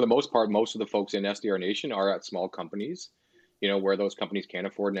 And for the most part, most of the folks in SDR Nation are at small companies, where those companies can't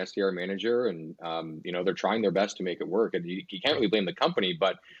afford an SDR manager, and they're trying their best to make it work. And you can't really blame the company,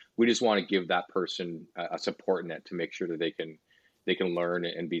 but we just want to give that person a support net to make sure that they can learn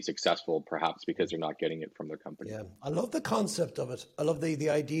and be successful, perhaps because they're not getting it from their company. Yeah, I love the concept of it. I love the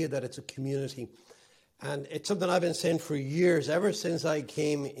idea that it's a community. And it's something I've been saying for years, ever since I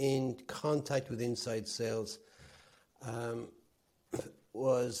came in contact with inside sales,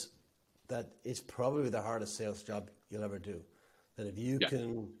 was that it's probably the hardest sales job you'll ever do. That if you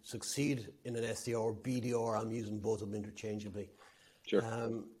can succeed in an SDR or BDR, I'm using both of them interchangeably, sure.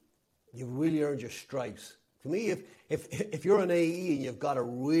 You've really earned your stripes. To me, if you're an AE and you've got a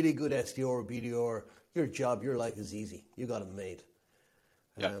really good SDR or BDR, your life is easy. You got it made.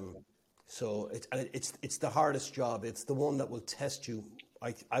 Yeah. So it's the hardest job. It's the one that will test you,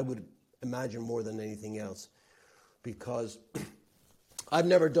 I would imagine, more than anything else, because I've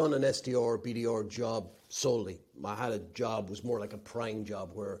never done an SDR or BDR job solely. I had a job was more like a prime job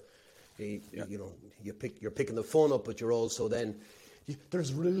where you're picking the phone up, but you're also then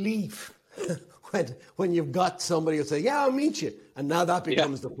there's relief when you've got somebody who say, yeah, I'll meet you. And now that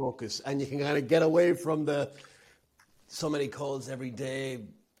becomes the focus, and you can kind of get away from so many calls every day,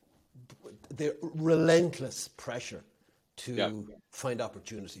 the relentless pressure to find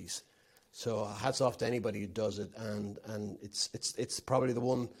opportunities. So hats off to anybody who does it. And it's probably the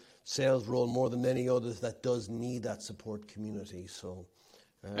one sales role more than many others that does need that support community. So,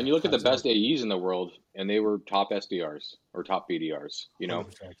 and you look at the best AEs in the world, and they were top SDRs or top BDRs.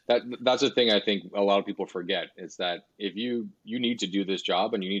 100%. That's the thing I think a lot of people forget, is that if you need to do this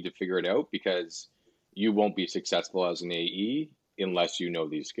job and you need to figure it out, because you won't be successful as an AE unless you know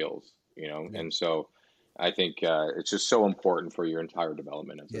these skills. And so I think it's just so important for your entire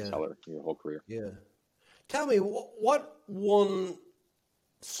development as a seller, your whole career. Yeah. Tell me, what one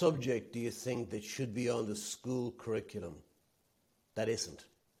subject do you think that should be on the school curriculum that isn't?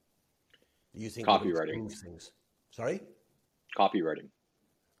 Do you think copywriting? Things? Sorry? Copywriting.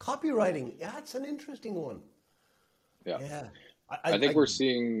 Copywriting. Yeah, it's an interesting one. Yeah. I think we're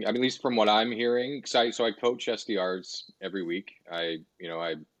seeing, at least from what I'm hearing, so I coach SDRs every week. I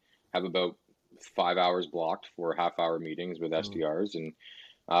have about 5 hours blocked for half-hour meetings with SDRs,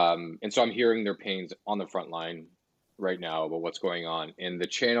 and so I'm hearing their pains on the front line right now about what's going on. And the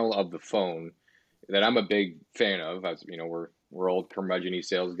channel of the phone that I'm a big fan of, as we're old curmudgeon-y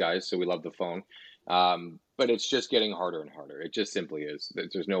sales guys, so we love the phone. But it's just getting harder and harder. It just simply is.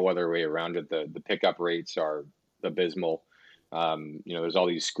 There's no other way around it. The pickup rates are abysmal. There's all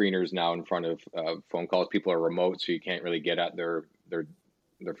these screeners now in front of phone calls. People are remote, so you can't really get at their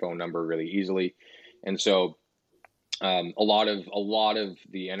phone number really easily. And so a lot of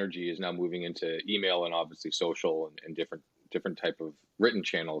the energy is now moving into email and obviously social and different type of written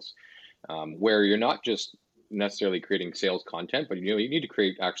channels, where you're not just necessarily creating sales content, but you need to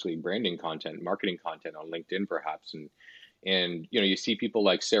create actually branding content, marketing content on LinkedIn perhaps. And you see people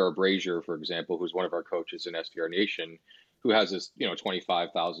like Sarah Brazier, for example, who's one of our coaches in SDR Nation, who has this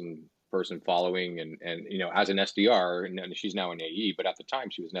 25,000 person following, and as an SDR, and she's now an AE, but at the time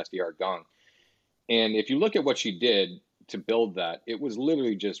she was an SDR gong. And if you look at what she did to build that, it was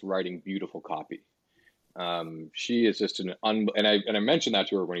literally just writing beautiful copy. She is just and I mentioned that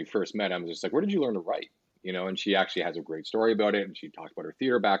to her when we first met. I was just like, where did you learn to write? And she actually has a great story about it, and she talked about her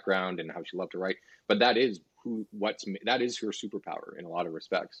theater background and how she loved to write. But that is her superpower in a lot of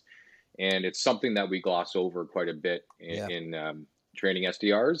respects. And it's something that we gloss over quite a bit Yeah. in training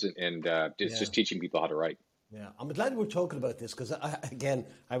SDRs and it's Yeah. just teaching people how to write. Yeah. I'm glad we're talking about this because, again,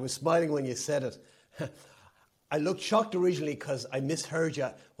 I was smiling when you said it. I looked shocked originally because I misheard you.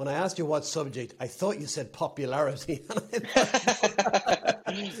 When I asked you what subject, I thought you said popularity.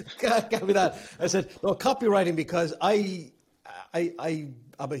 Can't be that. I said, no, copywriting because I'm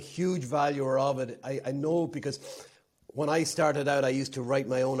a huge valuer of it. I know because when I started out, I used to write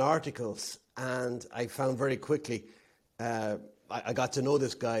my own articles, and I found very quickly, I got to know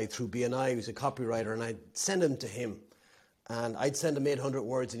this guy through BNI. He was a copywriter, and I'd send him to him. And I'd send him 800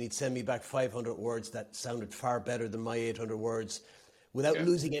 words, and he'd send me back 500 words that sounded far better than my 800 words without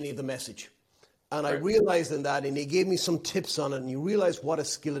losing any of the message. And I realized in that, and he gave me some tips on it, and you realize what a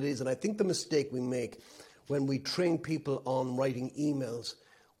skill it is. And I think the mistake we make when we train people on writing emails,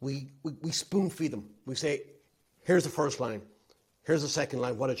 we spoon feed them. We say, here's the first line, here's the second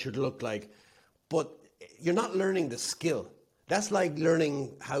line, what it should look like. But you're not learning the skill. That's like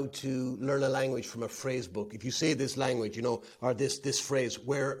learning how to learn a language from a phrase book. If you say this language, or this phrase,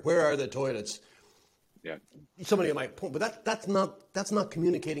 where are the toilets? Yeah. Somebody might point, but that's not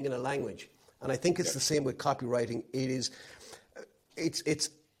communicating in a language. And I think it's the same with copywriting.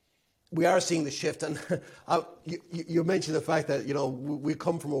 We are seeing the shift. And you mentioned the fact that, we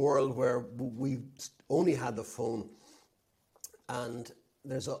come from a world where we only had the phone. And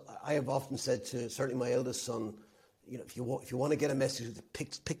I have often said to certainly my eldest son, if you want to get a message,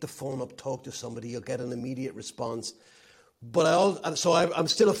 pick the phone up, talk to somebody, you'll get an immediate response. But I'm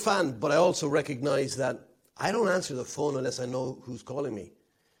still a fan, but I also recognize that I don't answer the phone unless I know who's calling me.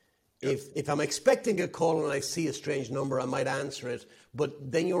 Yep. If I'm expecting a call and I see a strange number, I might answer it,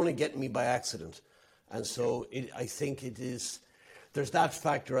 but then you're only getting me by accident. And so I think there's that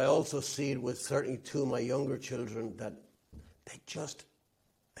factor. I also see it with certainly two of my younger children that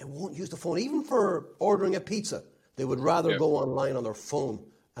they won't use the phone, even for ordering a pizza. They would rather go online on their phone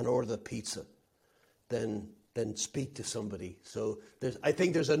and order the pizza than speak to somebody. So I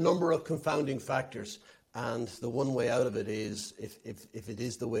think there's a number of confounding factors, and the one way out of it is, if it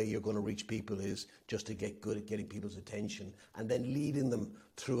is the way you're going to reach people, is just to get good at getting people's attention and then leading them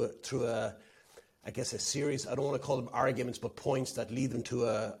through a series. I don't want to call them arguments, but points that lead them to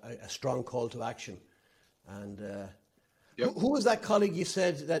a strong call to action. And who was that colleague you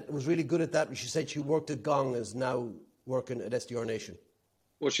said that was really good at that? She said she worked at Gong, is now working at SDR Nation.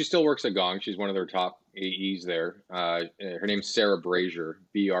 Well, she still works at Gong. She's one of their top AEs there. Her name's Sarah Brazier,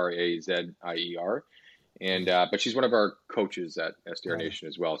 Brazier. And but she's one of our coaches at SDR Nation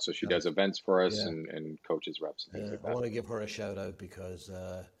as well. So she does events for us and coaches reps and things like that. I want to give her a shout out because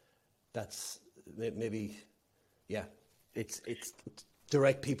that's maybe, it's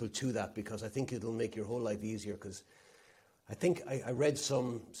direct people to that, because I think it'll make your whole life easier. Because I think I read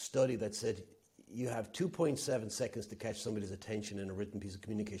some study that said you have 2.7 seconds to catch somebody's attention in a written piece of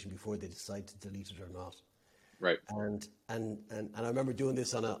communication before they decide to delete it or not. Right. And I remember doing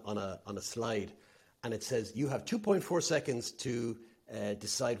this on a slide, and it says you have 2.4 seconds to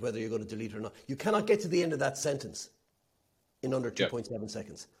decide whether you're going to delete it or not. You cannot get to the end of that sentence in under 2.7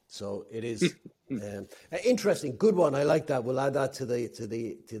 seconds. So it is interesting. Good one. I like that. We'll add that to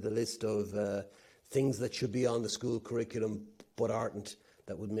the list of things that should be on the school curriculum but aren't,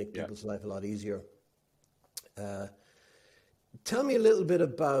 that would make people's life a lot easier. Tell me a little bit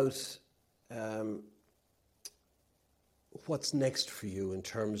about what's next for you in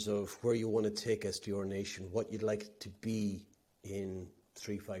terms of where you want to take SDR Nation, what you'd like to be in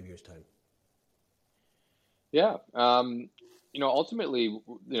 3-5 years' time. Yeah. Ultimately,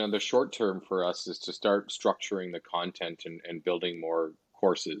 the short term for us is to start structuring the content and building more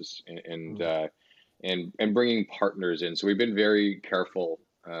courses and bringing partners in. So we've been very careful.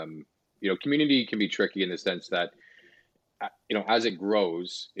 Community can be tricky in the sense that, as it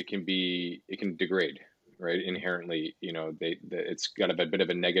grows, it can degrade, right? Inherently, it's got a bit of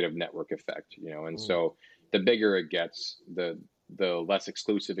a negative network effect, and so the bigger it gets, the less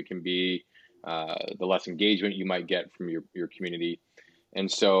exclusive it can be, the less engagement you might get from your community. And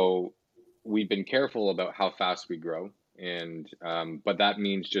so we've been careful about how fast we grow. And but that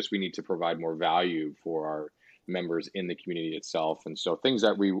means just we need to provide more value for our members in the community itself. And so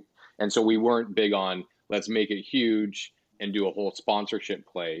we weren't big on let's make it huge and do a whole sponsorship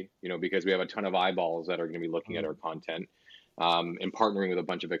play, because we have a ton of eyeballs that are going to be looking at our content, and partnering with a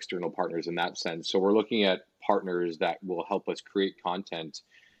bunch of external partners in that sense. So we're looking at partners that will help us create content,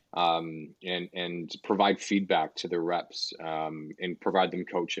 and provide feedback to the reps, and provide them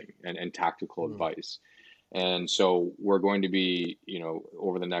coaching and tactical advice. And so we're going to be,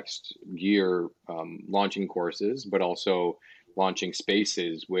 over the next year, launching courses, but also launching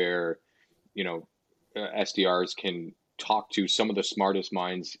spaces where, you know, SDRs can talk to some of the smartest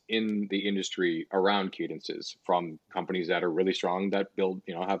minds in the industry around cadences, from companies that are really strong that build,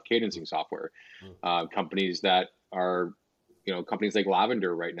 have cadencing software, companies that are, companies like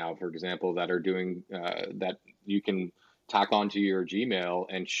Lavender right now, for example, that are doing that you can tack onto your Gmail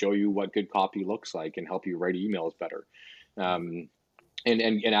and show you what good copy looks like and help you write emails better. And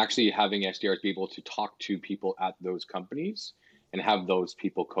actually having SDRs be able to talk to people at those companies and have those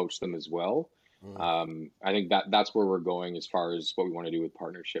people coach them as well. I think that's where we're going as far as what we want to do with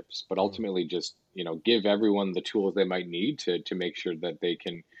partnerships, but ultimately just, give everyone the tools they might need to make sure that they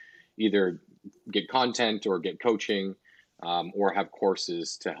can either get content or get coaching, or have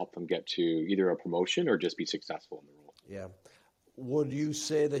courses to help them get to either a promotion or just be successful in the role. Yeah. Would you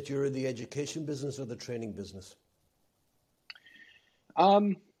say that you're in the education business or the training business?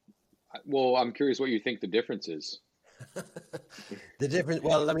 Well, I'm curious what you think the difference is. The difference,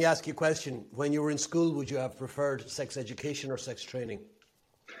 well, let me ask you a question. When you were in school, would you have preferred sex education or sex training?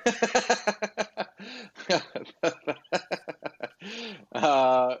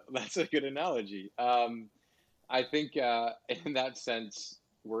 That's a good analogy. I think in that sense,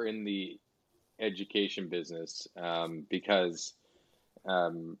 we're in the education business, because,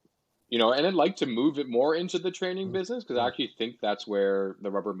 and I'd like to move it more into the training business, because I actually think that's where the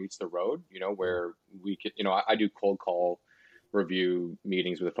rubber meets the road, where we could, I do cold call review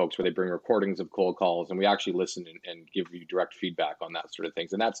meetings with folks where they bring recordings of cold calls and we actually listen and give you direct feedback on that sort of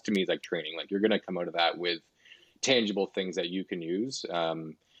things. And that's, to me, is like training. Like, you're going to come out of that with tangible things that you can use.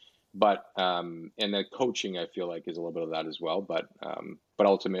 And the coaching, I feel like, is a little bit of that as well. But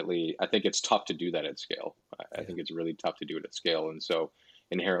ultimately, I think it's tough to do that at scale. I think it's really tough to do it at scale. And so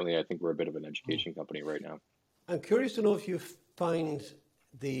inherently, I think we're a bit of an education company right now. I'm curious to know if you find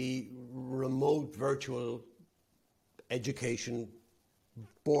the remote virtual education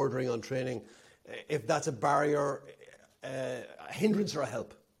bordering on training, if that's a barrier, a hindrance or a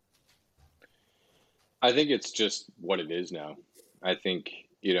help? I think it's just what it is now. I think,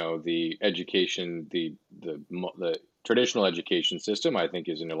 the education, the traditional education system, I think,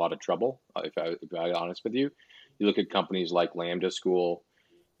 is in a lot of trouble. If I'm honest with you, you look at companies like Lambda School,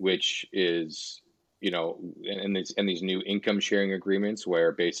 which is, and these new income sharing agreements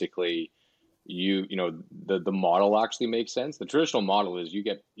where basically the model actually makes sense. The traditional model is you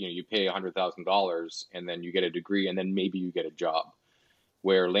get, you pay $100,000 and then you get a degree and then maybe you get a job.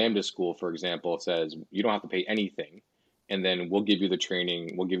 Where Lambda School, for example, says you don't have to pay anything, and then we'll give you the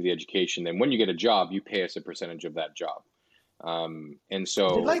training, we'll give you the education. Then when you get a job, you pay us a percentage of that job. And so,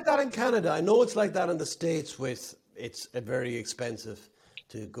 is it like that in Canada? I know it's like that in the States. It's very expensive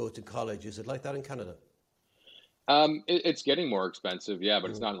to go to college. Is it like that in Canada? It's getting more expensive, yeah, but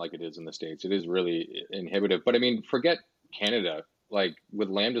it's not like it is in the States. It is really inhibitive. But I mean, forget Canada. Like with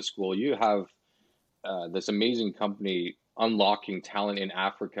Lambda School, you have this amazing company unlocking talent in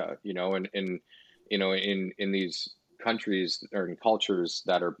Africa, and in these countries or in cultures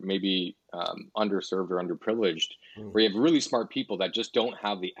that are maybe underserved or underprivileged, where you have really smart people that just don't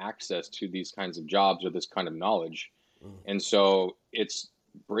have the access to these kinds of jobs or this kind of knowledge. And so it's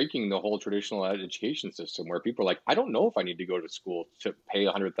breaking the whole traditional education system where people are like, I don't know if I need to go to school to pay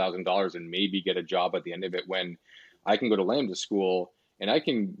 $100,000 and maybe get a job at the end of it, when I can go to Lambda School and I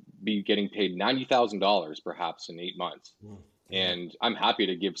can be getting paid $90,000 perhaps in 8 months. And I'm happy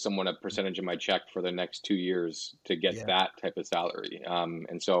to give someone a percentage of my check for the next 2 years to get that type of salary.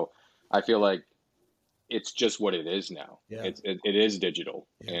 And so I feel like it's just what it is now. Yeah. It is digital,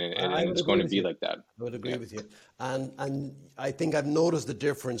 and it's going to be like that. I would agree with you. And I think I've noticed the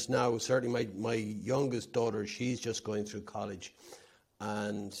difference now. Certainly my youngest daughter, she's just going through college,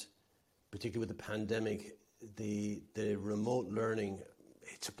 and particularly with the pandemic, the remote learning,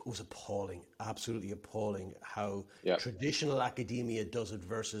 it was appalling, absolutely appalling how traditional academia does it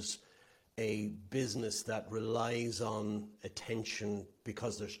versus a business that relies on attention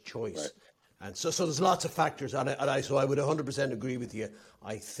because there's choice. Right. And so there's lots of factors, and so I would 100% agree with you.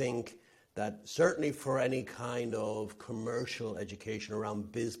 I think that certainly for any kind of commercial education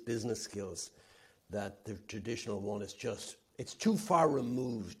around business skills, that the traditional one is it's too far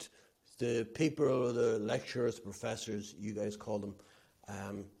removed. The people or the lecturers, professors, you guys call them,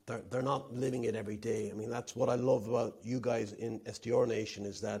 they're not living it every day. I mean, that's what I love about you guys in SDR Nation,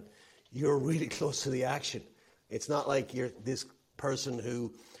 is that you're really close to the action. It's not like you're this person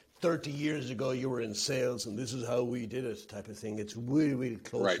who 30 years ago you were in sales and this is how we did it type of thing. It's really, really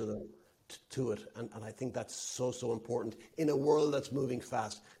close to it. And I think that's so important in a world that's moving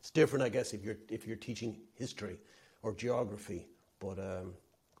fast. It's different, I guess, if you're teaching history or geography, but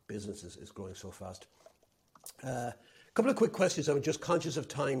business is growing so fast. couple of quick questions. I'm just conscious of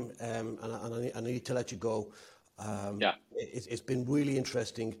time, and I need to let you go. Yeah. It's been really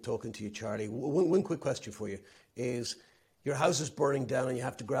interesting talking to you, Charlie. One quick question for you is: your house is burning down, and you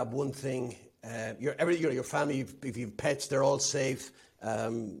have to grab one thing. Your family, if you've pets, they're all safe.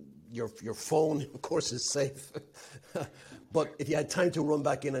 Your phone, of course, is safe. But if you had time to run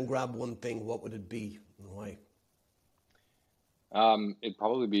back in and grab one thing, what would it be and why? It'd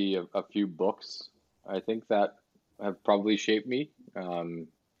probably be a few books, I think, that have probably shaped me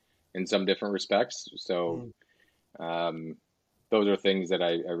in some different respects. So Mm, um, those are things that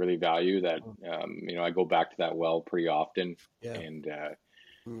I really value. That I go back to that well pretty often, yeah. and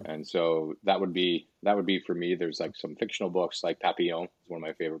Mm, so that would be for me. There's like some fictional books, like Papillon is one of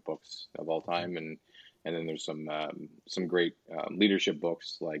my favorite books of all okay. time, and then there's some great leadership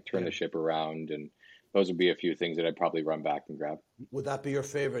books like Turn Yeah. the Ship Around, and those would be a few things that I'd probably run back and grab. Would that be your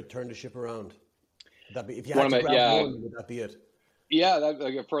favorite? Turn the ship around. Would that be if you One had of to my grab yeah one? Would that be it? yeah that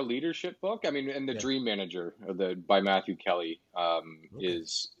like for a leadership book. I mean, and the Yeah. Dream Manager by Matthew Kelly Okay.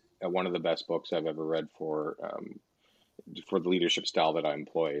 is one of the best books I've ever read for the leadership style that I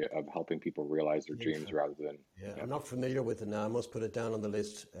employ of helping people realize their dreams Interesting. rather than Yeah, yeah. I'm not familiar with it now. I must put it down on the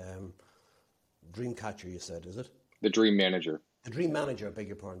list. Dreamcatcher, you said, is it? The Dream Manager. The Dream Manager, I beg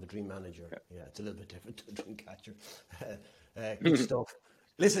your pardon, the Dream Manager. Yeah, it's a little bit different to Dreamcatcher. Good Yeah. stuff.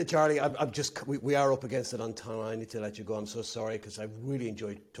 Listen, Charlie, we are up against it on time. I need to let you go. I'm so sorry because I've really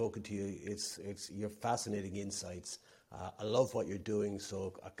enjoyed talking to you. It's your fascinating insights. I love what you're doing,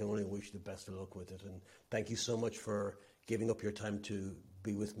 so I can only wish you the best of luck with it. And thank you so much for giving up your time to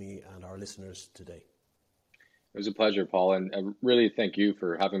be with me and our listeners today. It was a pleasure, Paul, and I really thank you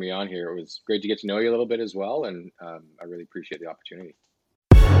for having me on here. It was great to get to know you a little bit as well, and I really appreciate the opportunity.